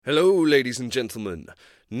Hello, ladies and gentlemen.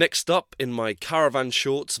 Next up in my Caravan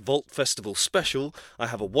Shorts VAULTFestival special, I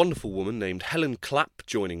have a wonderful woman named Helen Clapp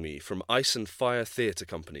joining me from Ice and Fire Theatre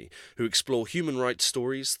Company, who explore human rights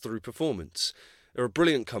stories through performance. They're a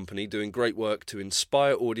brilliant company doing great work to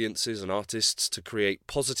inspire audiences and artists to create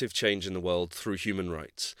positive change in the world through human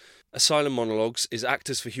rights. Asylum Monologues is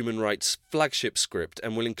Actors for Human Rights' flagship script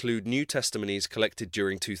and will include new testimonies collected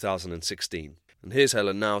during 2016. And here's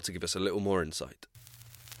Helen now to give us a little more insight.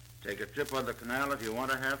 Take a trip on the canal if you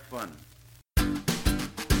want to have fun.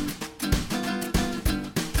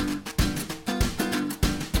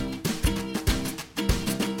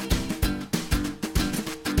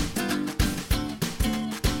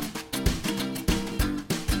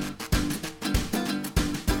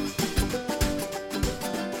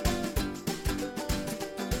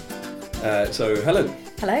 So Helen.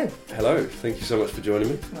 Hello. Hello. Thank you so much for joining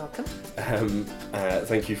me. Welcome.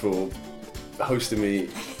 Thank you for hosting me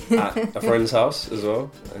at a friend's house as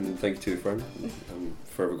well, and thank you to a friend. I'm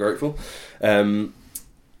forever grateful. So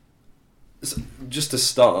just to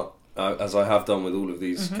start, as I have done with all of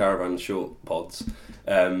these Caravan short pods,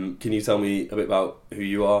 can you tell me a bit about who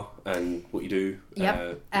you are and what you do?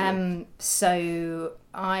 Yep. So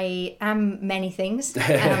I am many things,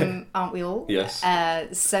 aren't we all? Yes.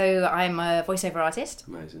 So I'm a voiceover artist.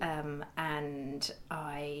 Amazing. And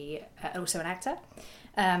I also an actor.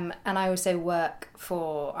 And I also work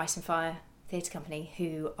for Ice and Fire Theatre Company,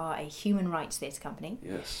 who are a human rights theatre company.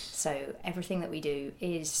 Yes. So everything that we do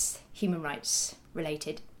is human rights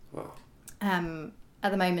related. Wow.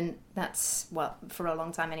 At the moment, that's, well, for a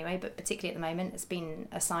long time anyway, but particularly at the moment, it's been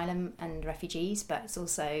asylum and refugees, but it's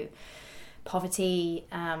also poverty,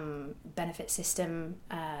 benefit system,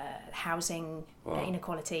 housing, Wow.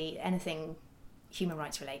 inequality, anything human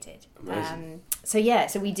rights related. Amazing.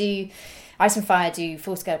 So we do, Ice and Fire do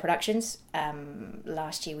full-scale productions.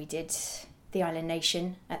 Last year we did The Island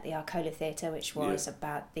Nation at the Arcola Theatre, which was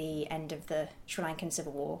about the end of the Sri Lankan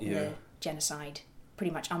Civil War, the genocide,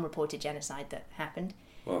 pretty much unreported genocide that happened.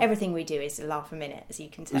 Wow. Everything we do is a laugh a minute, as you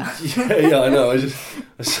can tell. yeah, I know. I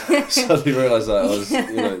suddenly realised that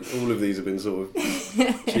all of these have been sort of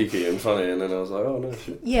cheeky and funny, and then I was like, oh no,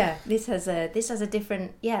 shit. Yeah, this has a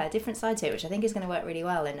different side to it, which I think is going to work really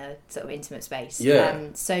well in a sort of intimate space. Yeah.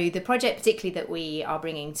 So the project, particularly that we are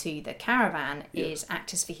bringing to the Caravan, is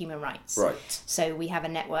Actors for Human Rights. Right. So we have a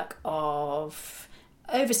network of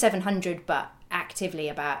over 700, but actively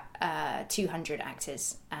about 200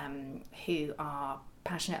 actors who are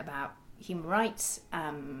passionate about human rights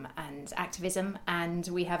and activism, and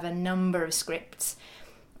we have a number of scripts.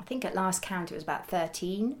 I think at last count it was about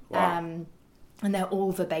 13. Wow. And they're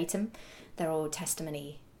all verbatim. They're all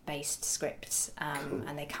testimony based scripts, Cool.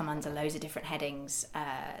 and they come under loads of different headings,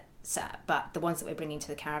 but the ones that we're bringing to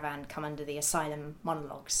the Caravan come under the Asylum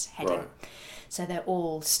Monologues heading. Right. So they're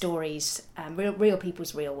all stories, real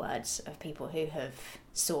people's real words of people who have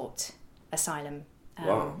sought asylum,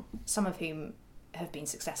 Wow. some of whom have been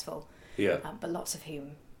successful, but lots of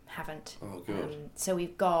whom haven't. Oh, good. So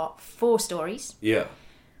we've got 4 stories. Yeah.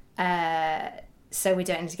 So we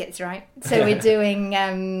don't need to get this right. So we're doing,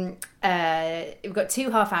 we've got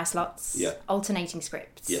 2 half-hour slots, alternating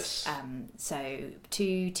scripts. Yes. So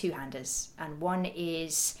 2 two-handers, and one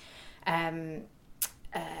is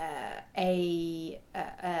a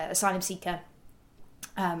asylum seeker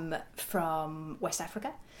from West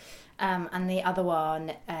Africa. And the other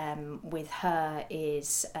one with her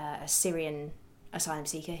is a Syrian asylum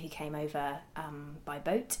seeker who came over by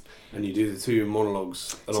boat. And you do the 2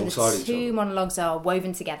 monologues alongside each other? So the 2 monologues are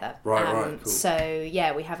woven together. Right, cool. So,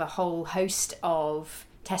 we have a whole host of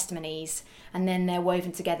testimonies, and then they're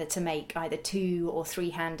woven together to make either 2 or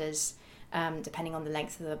 3-handers, depending on the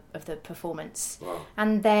length of the performance. Wow.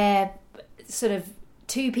 And they're sort of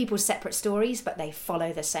 2 people's separate stories, but they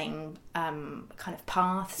follow the same kind of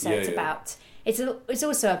path. So it's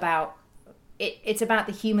also about it's about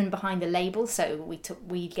the human behind the label. So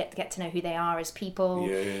we get to know who they are as people.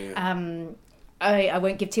 I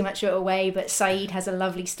won't give too much away, but Saeed has a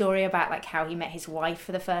lovely story about like how he met his wife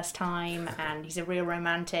for the first time, and he's a real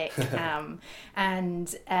romantic. So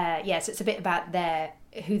it's a bit about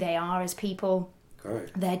who they are as people.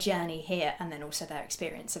 Great. Their journey here, and then also their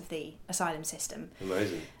experience of the asylum system.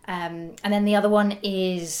 Amazing. And then the other one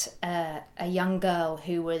is a young girl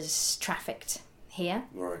who was trafficked here,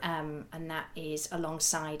 Right. And that is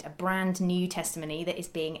alongside a brand new testimony that is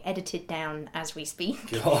being edited down as we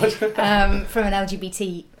speak. God. From an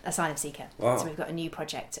LGBT asylum seeker. Wow. So we've got a new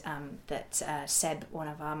project that Seb, one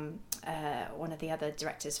of the other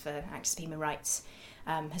directors for Actors for Human Rights,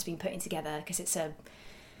 has been putting together, because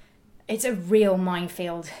it's a real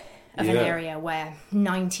minefield of an area where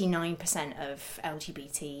 99% of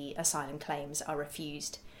LGBT asylum claims are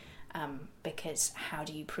refused, because how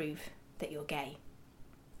do you prove that you're gay?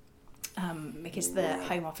 Because the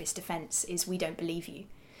Home Office defence is we don't believe you.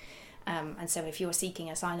 And so if you're seeking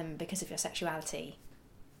asylum because of your sexuality,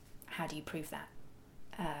 how do you prove that?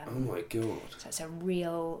 Oh my God. So it's a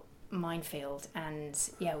real minefield. And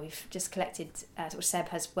yeah, we've just collected, Seb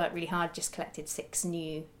has worked really hard, just collected 6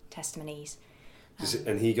 new testimonies.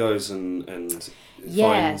 And he goes and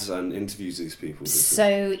finds and interviews these people.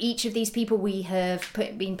 So each of these people we have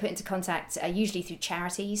been put into contact, usually through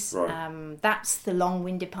charities. Right. That's the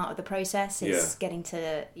long-winded part of the process. Is getting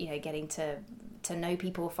to know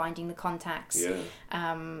people, finding the contacts. Yeah.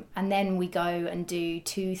 And then we go and do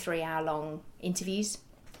 2-3 hour long interviews.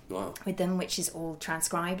 Wow. With them, which is all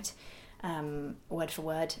transcribed, word for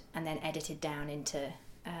word, and then edited down into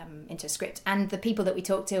a script. And the people that we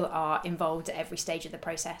talk to are involved at every stage of the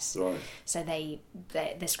process. Right. So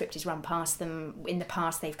the script is run past them. In the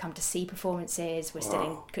past, they've come to see performances. We're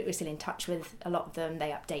still in touch with a lot of them. They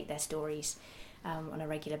update their stories on a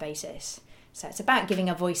regular basis. So it's about giving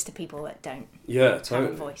a voice to people that don't have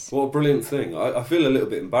a voice. What a brilliant thing. I feel a little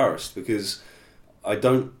bit embarrassed because I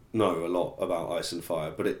don't know a lot about Ice and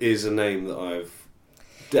Fire, but it is a name that I've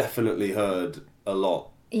definitely heard a lot.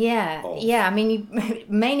 Yeah. I mean,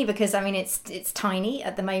 mainly because it's tiny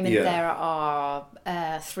at the moment. Yeah. There are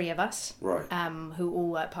 3 of us, right, who all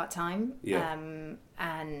work part time. Yeah.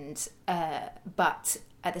 But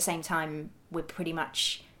at the same time, we're pretty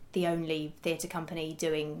much the only theatre company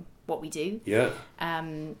doing what we do. Yeah.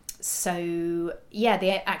 So yeah,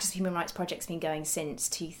 the Actors for Human Rights Project's been going since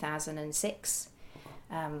 2006.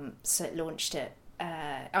 So it launched at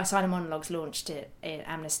Asylum Monologues launched at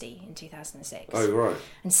Amnesty in 2006. Oh right.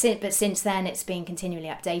 But since then it's been continually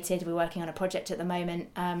updated. We're working on a project at the moment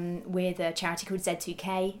with a charity called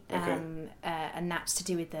Z2K, and that's to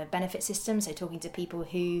do with the benefit system. So talking to people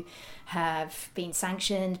who have been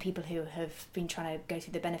sanctioned, people who have been trying to go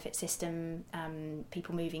through the benefit system,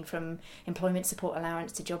 people moving from employment support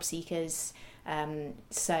allowance to job seekers.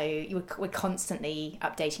 So we're constantly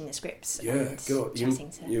updating the scripts. Yeah, God,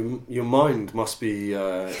 your mind must be.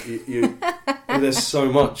 There's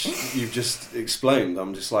so much you've just explained.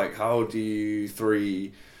 I'm just like, how do you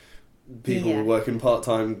 3 people working part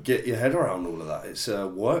time get your head around all of that? It's a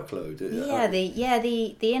workload.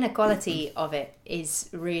 The inequality of it is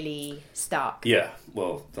really stark. Yeah,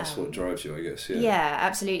 well, that's what drives you, I guess. Yeah,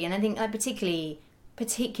 absolutely, and I think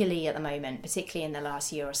particularly at the moment, particularly in the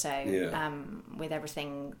last year or so, with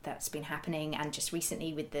everything that's been happening, and just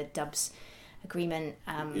recently with the Dubs agreement,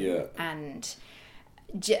 and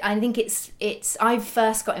I think it's. I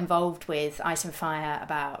first got involved with Ice and Fire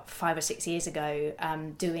about 5 or 6 years ago,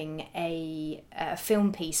 doing a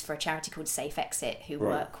film piece for a charity called Safe Exit, who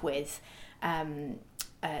work with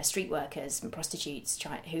street workers and prostitutes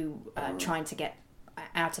trying to get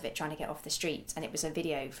out of it, trying to get off the streets, and it was a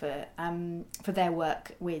video for their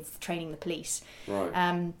work with training the police. Right.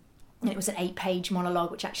 And it was an 8-page monologue,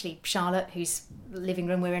 which actually Charlotte, whose living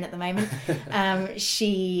room we're in at the moment,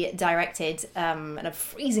 she directed on a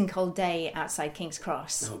freezing cold day outside King's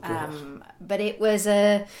Cross. But it was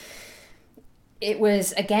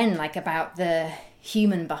again like about the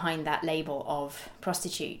human behind that label of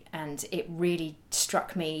prostitute, and it really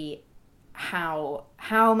struck me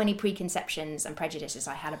how many preconceptions and prejudices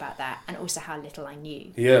I had about that, and also how little I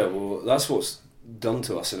knew. Yeah, well, that's what's done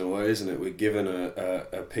to us in a way, isn't it? We're given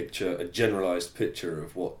a picture, a generalised picture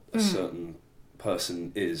of what a certain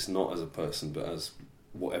person is, not as a person, but as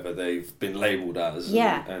whatever they've been labelled as,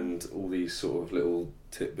 and all these sort of little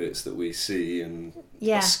tidbits that we see and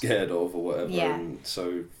are scared of or whatever.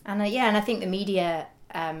 And I think the media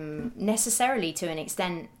necessarily to an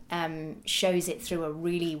extent shows it through a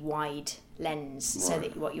really wide lens, so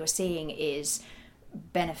that what you're seeing is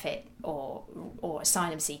benefit or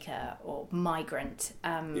asylum seeker or migrant,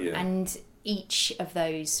 and each of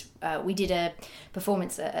those, we did a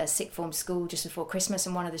performance at a sixth form school just before Christmas,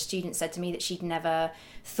 and one of the students said to me that she'd never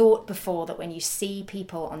thought before that when you see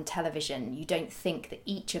people on television, you don't think that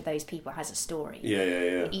each of those people has a story.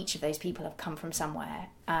 Each of those people have come from somewhere.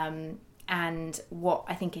 And what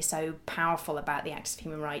I think is so powerful about the Actors for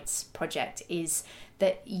Human Rights Project is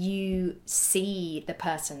that you see the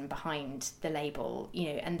person behind the label,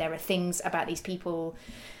 and there are things about these people,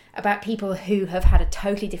 about people who have had a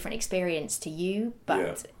totally different experience to you,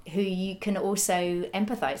 but who you can also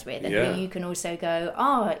empathise with, and who you can also go,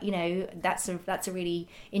 that's a really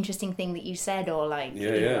interesting thing that you said, or like,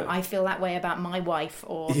 I feel that way about my wife,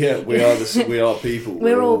 or we are people.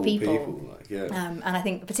 We're all people. And I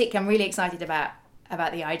think particularly I'm really excited about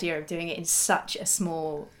the idea of doing it in such a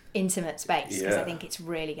small intimate space, because I think it's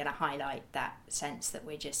really going to highlight that sense that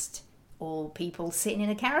we're just all people sitting in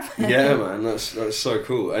a caravan. Yeah, man, that's so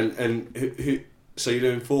cool. And who so you're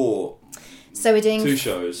doing 4? So we're doing two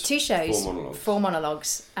shows, 4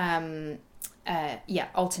 monologues.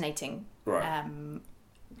 Alternating. Right.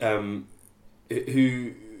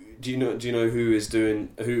 Who do you know who is doing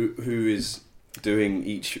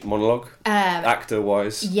each monologue, actor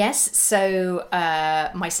wise? Yes. So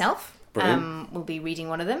myself will be reading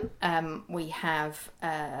one of them. We have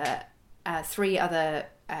 3 other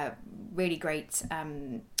really great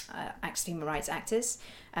Access to Human Rights actors.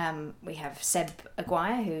 We have Seb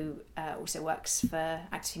Aguirre, who also works for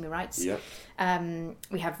Access to Human Rights. Yep.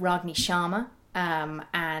 We have Ragni Sharma,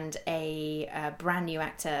 and a brand new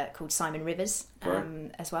actor called Simon Rivers,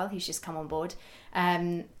 as well, who's just come on board.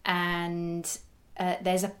 And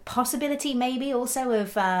there's a possibility maybe also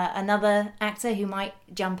of another actor who might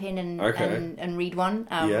jump in and read one.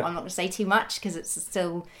 I'm not going to say too much because it's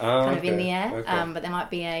still kind of in the air. Okay. But there might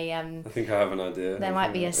be a... I think I have an idea. There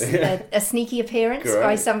might be a sneaky appearance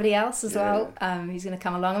by somebody else as well, who's going to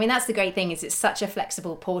come along. I mean, that's the great thing, is it's such a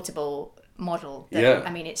flexible, portable model. That,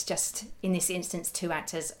 I mean, it's just, in this instance, 2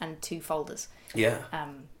 actors and 2 folders. Yeah.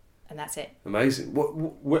 And that's it. Amazing.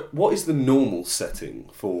 What is the normal setting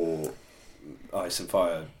for Ice and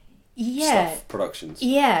Fire stuff, productions?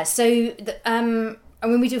 Yeah, so we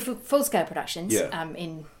do full-scale productions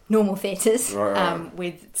in normal theatres,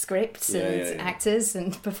 with scripts and actors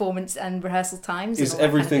and performance and rehearsal times. Is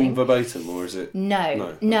everything verbatim, or is it?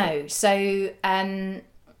 No. Okay. So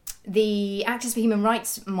the Actors for Human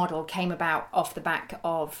Rights model came about off the back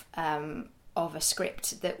of a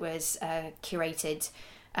script that was curated,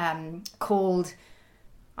 called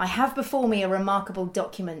 "I Have Before Me a Remarkable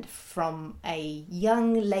Document from a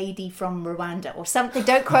Young Lady from Rwanda," or something.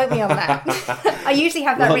 Don't quote me on that. I usually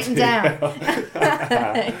have that written down.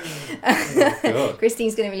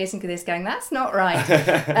 Christine's going to be listening to this going, "That's not right."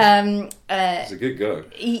 It's a good go.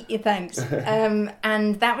 Thanks.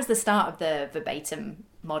 And that was the start of the verbatim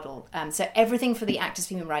model. So everything for the Actors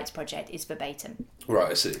for Human Rights project is verbatim.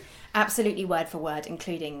 Right, I see. Absolutely word for word,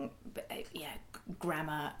 including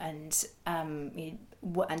grammar and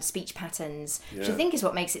speech patterns, which I think is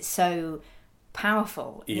what makes it so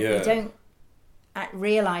powerful. You don't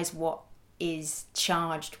realise what is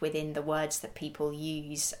charged within the words that people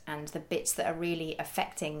use, and the bits that are really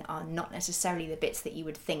affecting are not necessarily the bits that you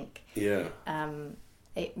would think.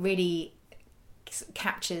 It really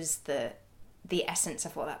captures the essence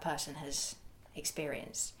of what that person has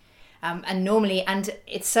experienced. And normally, and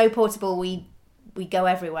it's so portable, we go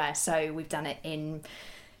everywhere. So we've done it in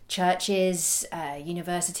churches,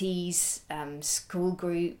 universities, school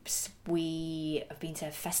groups. We have been to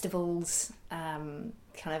festivals, kind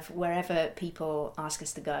of wherever people ask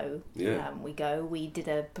us to go. We go. We did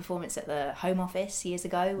a performance at the Home Office years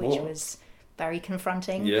ago, which was very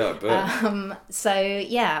confronting. I bet.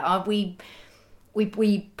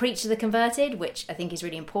 We preach to the converted, which I think is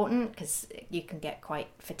really important, because you can get quite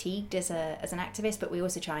fatigued as an activist, but we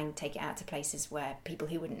also try and take it out to places where people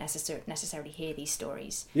who wouldn't necessarily hear these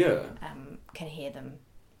stories can hear them.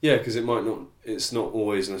 Yeah, because it's not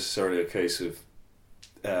always necessarily a case of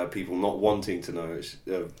people not wanting to know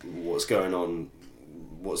what's going on,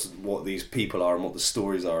 what these people are and what the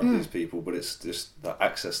stories are of these people, but it's just that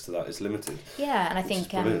access to that is limited. Yeah, and I think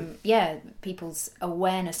people's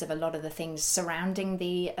awareness of a lot of the things surrounding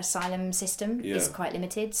the asylum system is quite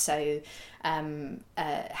limited. So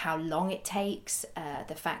how long it takes,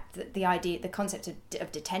 the fact that the concept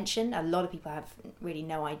of detention, a lot of people have really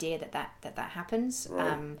no idea that happens.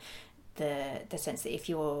 Right. The sense that if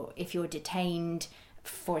you're detained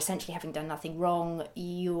for essentially having done nothing wrong,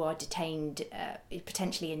 you are detained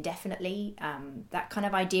potentially indefinitely. That kind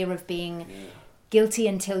of idea of being guilty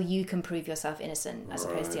until you can prove yourself innocent, as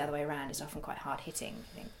opposed to the other way around, is often quite hard hitting. I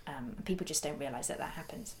think people just don't realise that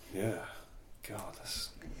happens. Yeah, God, that's.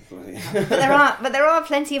 but there are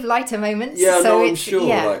plenty of lighter moments. Yeah, so no, I'm sure.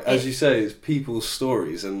 Yeah, as you say, it's people's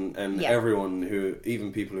stories, and everyone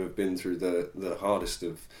even people who have been through the hardest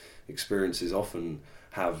of experiences, often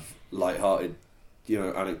have light-hearted,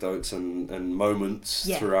 anecdotes and moments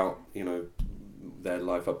throughout, their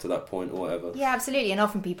life up to that point or whatever. Yeah, absolutely. And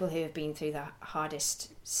often people who have been through the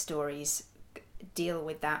hardest stories deal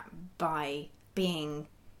with that by being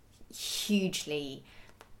hugely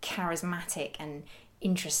charismatic and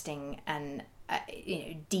interesting and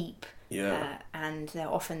deep. And they're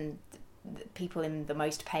often the people in the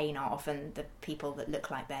most pain are often the people that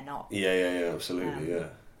look like they're not. Yeah, absolutely.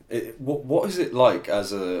 What is it like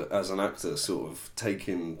as an actor, sort of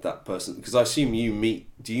taking that person? Because I assume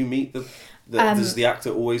do you meet does the actor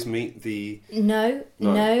always meet the? No.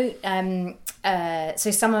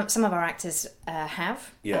 So some of our actors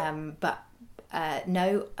have, but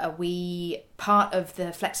no. We part of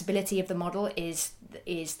the flexibility of the model is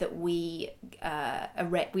that we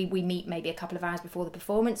meet maybe a couple of hours before the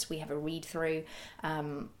performance. We have a read through,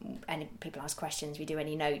 and people ask questions. We do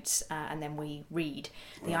any notes, and then we read.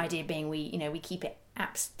 The idea being we keep it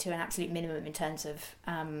to an absolute minimum in terms of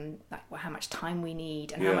how much time we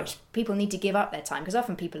need and how much people need to give up their time, because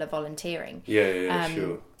often people are volunteering.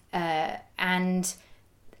 Sure. And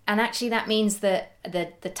actually that means that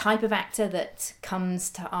the type of actor that comes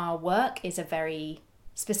to our work is a very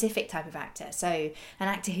specific type of actor. So an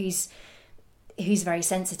actor who's very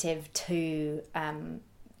sensitive to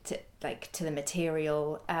the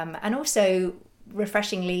material, and also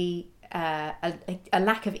refreshingly a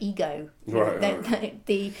lack of ego. Right.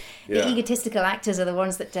 The egotistical actors are the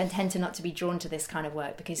ones that tend to not to be drawn to this kind of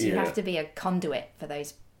work, because you have to be a conduit for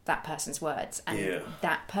that person's words, and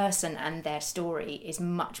that person and their story is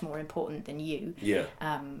much more important than you.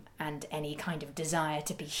 And any kind of desire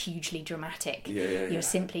to be hugely dramatic. You're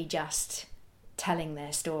simply just telling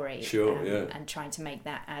their story, and trying to make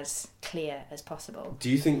that as clear as possible. Do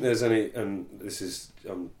you think there's any, and this is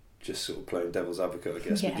just sort of playing devil's advocate, I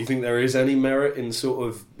guess, but do you think there is any merit in sort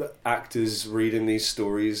of actors reading these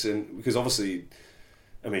stories? And because obviously,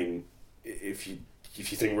 I mean, if you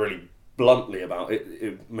think really bluntly about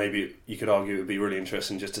it, maybe you could argue it would be really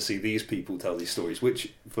interesting just to see these people tell these stories,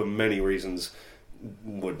 which for many reasons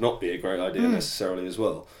would not be a great idea necessarily as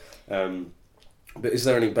well. But is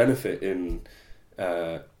there any benefit in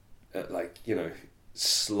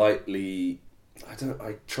slightly,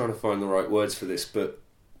 I'm trying to find the right words for this, but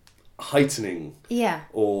heightening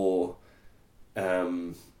or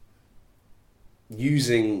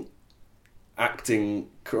using acting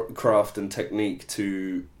craft and technique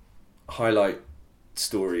to highlight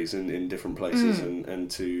stories in different places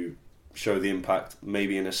and to show the impact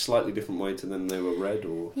maybe in a slightly different way to than they were read?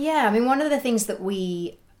 Or I mean, one of the things that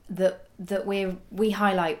we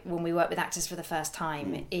highlight when we work with actors for the first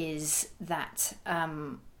time is that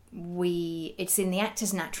it's in the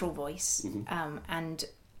actor's natural voice, and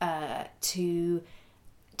to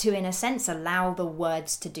in a sense allow the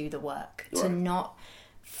words to do the work, to not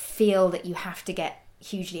feel that you have to get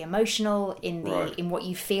hugely emotional in what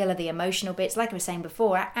you feel are the emotional bits. Like I was saying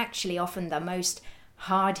before, actually often the most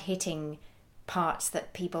hard-hitting parts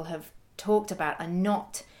that people have talked about are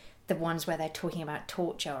not the ones where they're talking about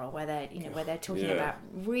torture, or where they're talking about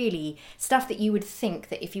really stuff that you would think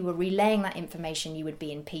that if you were relaying that information you would be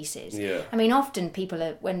in pieces. I mean, often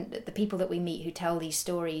when the people that we meet who tell these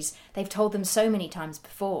stories, they've told them so many times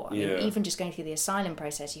before. I mean, even just going through the asylum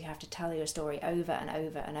process, you have to tell your story over and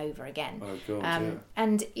over and over again.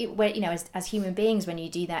 And as human beings, when you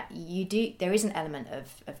do that, there is an element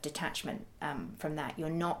of detachment from that. You're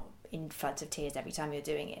not in floods of tears every time you're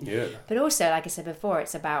doing it. But also, like I said before,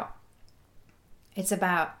 it's about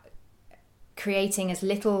creating as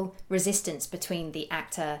little resistance between the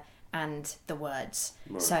actor and the words.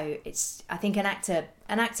 So I think an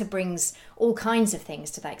actor brings all kinds of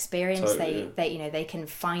things to that experience. They can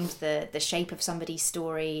find the shape of somebody's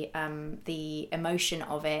story, the emotion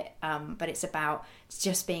of it, but it's about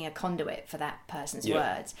just being a conduit for that person's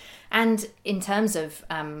words. And in terms of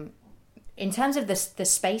the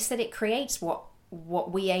space that it creates,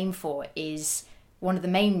 what we aim for is one of the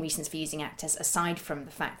main reasons for using actors, aside from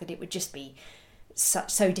the fact that it would just be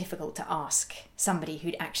so difficult to ask somebody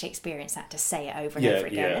who'd actually experienced that to say it over and over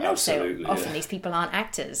again. And also, often these people aren't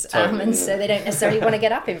actors, so they don't necessarily want to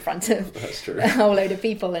get up in front of a whole load of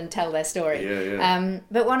people and tell their story.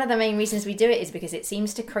 But one of the main reasons we do it is because it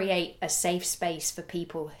seems to create a safe space for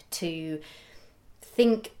people to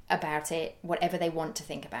think about it, whatever they want to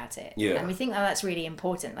think about it. And we think that's really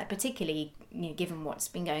important, like particularly given what's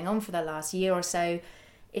been going on for the last year or so.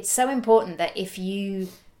 It's so important that if you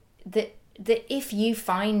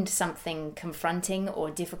find something confronting or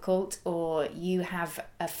difficult, or you have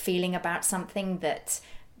a feeling about something that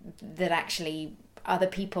actually other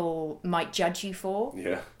people might judge you for,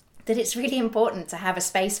 that it's really important to have a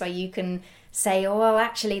space where you can say, oh, well,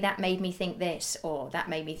 actually that made me think this, or that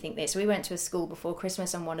made me think this. We went to a school before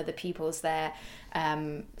Christmas and one of the pupils there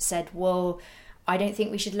said, well, I don't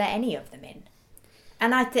think we should let any of them in.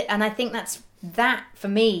 And I think that for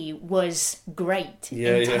me was great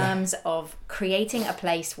in terms of creating a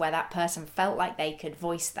place where that person felt like they could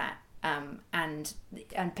voice that and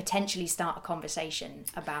potentially start a conversation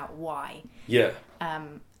about why.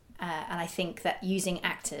 And I think that using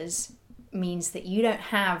actors means that you don't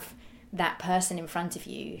have that person in front of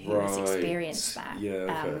you who has experienced that. Yeah,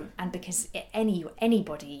 okay. And because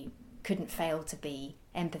anybody couldn't fail to be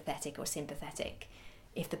empathetic or sympathetic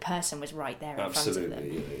if the person was right there in front of them.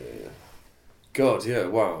 Absolutely, yeah. God, yeah,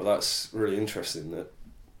 wow, that's really interesting.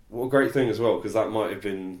 What a great thing as well, because that might have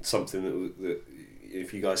been something that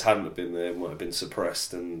if you guys hadn't have been there, might have been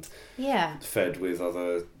suppressed and fed with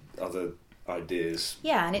other ideas.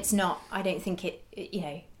 Yeah, and it's not, I don't think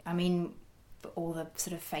I mean, all the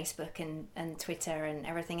sort of Facebook and Twitter and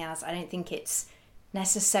everything else, I don't think it's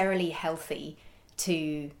necessarily healthy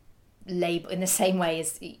to label in the same way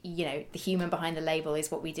as, the human behind the label is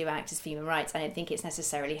what we do actors for human rights. I don't think it's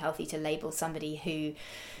necessarily healthy to label somebody who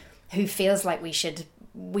feels like we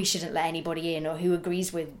shouldn't let anybody in, or who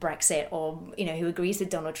agrees with Brexit, or who agrees with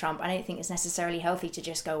Donald Trump. I don't think it's necessarily healthy to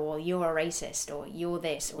just go, well, you're a racist, or you're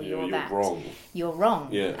this, or you're that. You're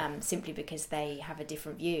wrong. Simply because they have a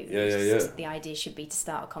different view. The idea should be to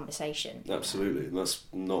start a conversation. Absolutely, and that's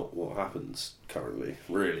not what happens currently,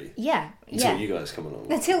 really. Until you guys come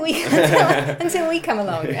along. Until we come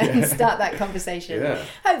along and start that conversation. Yeah.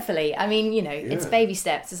 Hopefully, I mean, it's baby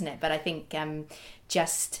steps, isn't it? But I think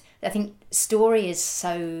I think story is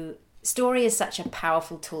such a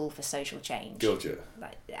powerful tool for social change. Gotcha.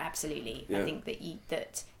 Absolutely. Yeah. I think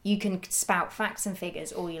that you can spout facts and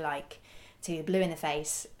figures all you like till you're blue in the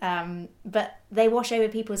face, but they wash over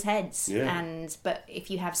people's heads. Yeah. But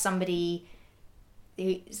if you have somebody,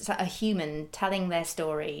 a human, telling their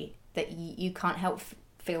story that you can't help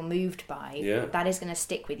feel moved by, that is going to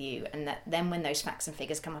stick with you, and that then when those facts and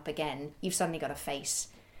figures come up again, you've suddenly got a face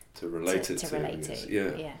to relate to.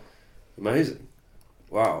 Yeah. Amazing.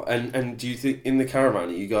 Wow. And do you think in the Caravan,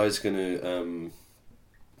 are you guys going to...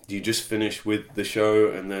 do you just finish with the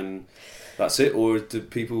show and then that's it? Or do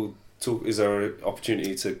people talk... Is there an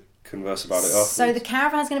opportunity to converse about it afterwards? So the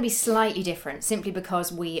Caravan is going to be slightly different, simply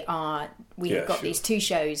because we've got these two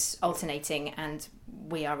shows alternating, and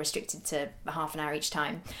we are restricted to half an hour each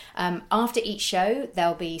time. After each show,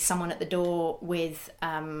 there'll be someone at the door with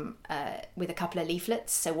a couple of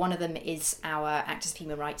leaflets. So one of them is our Actors for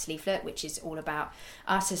Human Rights leaflet, which is all about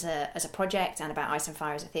us as a project, and about Ice and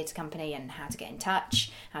Fire as a theatre company, and how to get in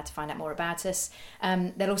touch, how to find out more about us.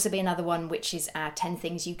 There'll also be another one, which is our 10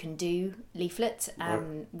 Things You Can Do leaflet,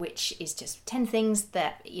 which is just 10 things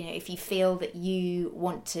that, if you feel that you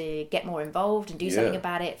want to get more involved and do something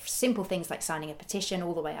about it, simple things like signing a petition,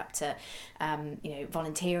 all the way up to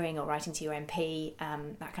volunteering or writing to your MP,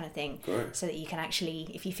 that kind of thing. Great. So that you can actually,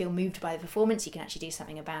 if you feel moved by the performance, you can actually do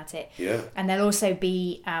something about it. Yeah. And there'll also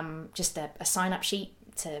be just a sign-up sheet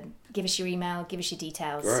to give us your email, give us your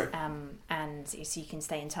details, and so you can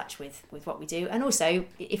stay in touch with what we do. And also,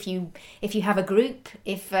 if you have a group,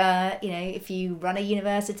 if you run a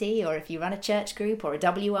university, or if you run a church group or a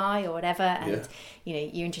WI or whatever, and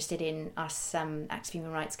you're interested in us Acts for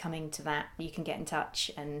Human Rights coming to that, you can get in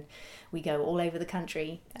touch, and we go all over the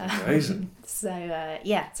country. Amazing. So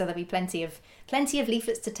there'll be plenty of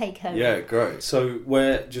leaflets to take home. Yeah, great. So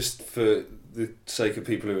where, just for the sake of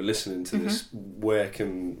people who are listening to this, where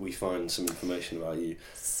can we find some information about you?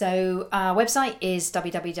 So our website is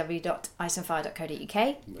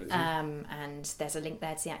www.iceandfire.co.uk, and there's a link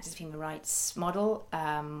there to the Actors for Human Rights model.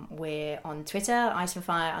 We're on Twitter,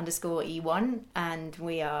 iceandfire_E1, and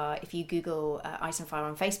we are, if you Google Ice and Fire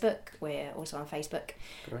on Facebook, we're also on Facebook.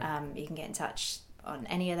 You can get in touch on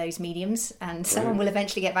any of those mediums, and someone will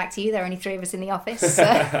eventually get back to you. There are only 3 of us in the office. So.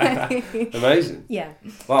 Amazing. Yeah.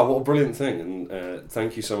 Wow, what a brilliant thing, and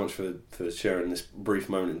thank you so much for sharing this brief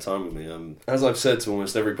moment in time with me. As I've said to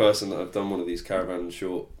almost every person that I've done one of these Caravan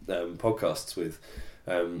short podcasts with,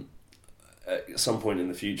 at some point in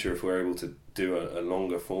the future, if we're able to do a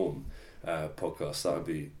longer form podcast, that would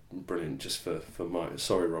be brilliant, just for my...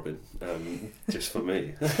 Sorry, Robin. Just for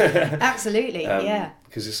me. Absolutely, yeah.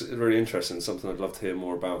 Because it's really interesting, something I'd love to hear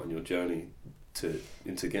more about in your journey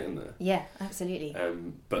into getting there. Yeah, absolutely.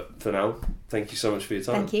 But for now, thank you so much for your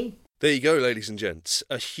time. Thank you. There you go, ladies and gents.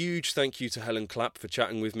 A huge thank you to Helen Clapp for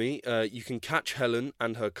chatting with me. You can catch Helen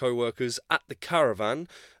and her co-workers at the Caravan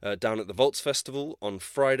down at the VAULTFestival on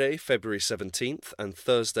Friday, February 17th and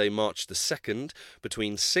Thursday, March the 2nd,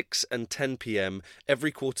 between 6 and 10 p.m.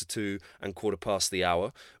 every 1:45 and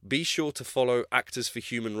 1:15. Be sure to follow Actors for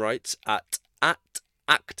Human Rights at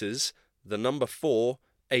actors,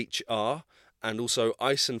 4HR, and also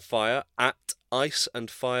Ice and Fire at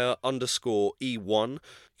iceandfire_E1. You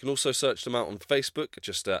can also search them out on Facebook,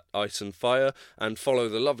 just at Ice and Fire, and follow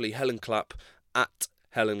the lovely Helen Clapp at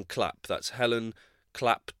Helen Clapp. That's Helen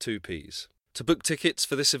Clapp, 2 Ps. To book tickets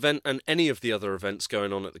for this event and any of the other events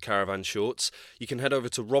going on at the Caravan Shorts, you can head over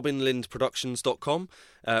to robinlindproductions.com,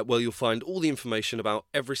 where you'll find all the information about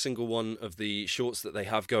every single one of the shorts that they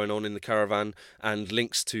have going on in the Caravan and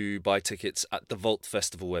links to buy tickets at the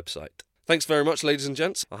VAULTFestival website. Thanks very much, ladies and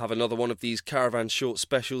gents. I'll have another one of these Caravan Short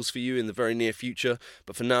specials for you in the very near future.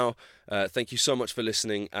 But for now, thank you so much for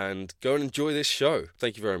listening and go and enjoy this show.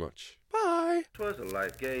 Thank you very much. Bye. 'Twas a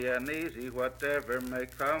light, gay and easy, whatever may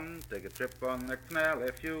come. Take a trip on the canal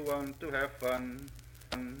if you want to have fun.